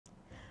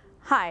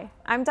Hi,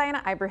 I'm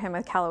Diana Ibrahim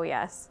with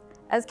CalOES.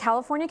 As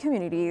California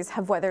communities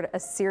have weathered a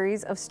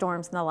series of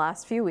storms in the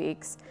last few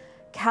weeks,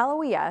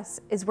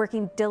 CalOES is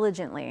working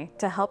diligently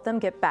to help them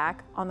get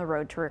back on the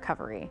road to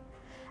recovery.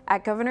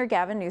 At Governor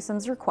Gavin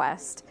Newsom's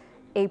request,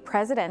 a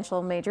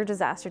presidential major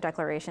disaster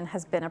declaration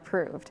has been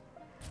approved,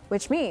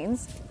 which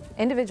means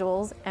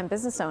individuals and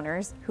business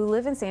owners who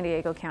live in San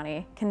Diego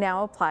County can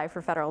now apply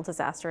for federal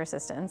disaster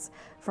assistance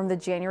from the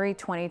January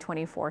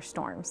 2024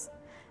 storms.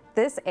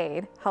 This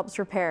aid helps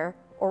repair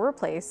or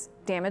replace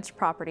damaged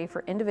property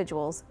for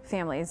individuals,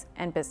 families,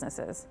 and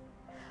businesses.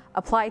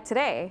 Apply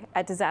today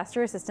at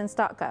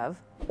disasterassistance.gov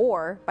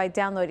or by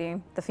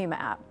downloading the FEMA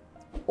app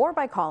or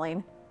by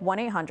calling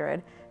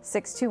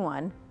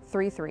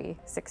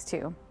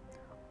 1-800-621-3362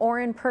 or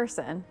in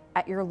person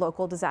at your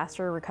local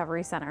disaster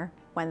recovery center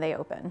when they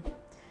open.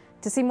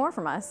 To see more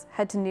from us,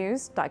 head to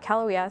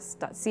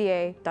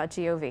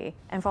news.caloes.ca.gov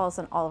and follow us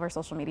on all of our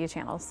social media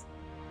channels.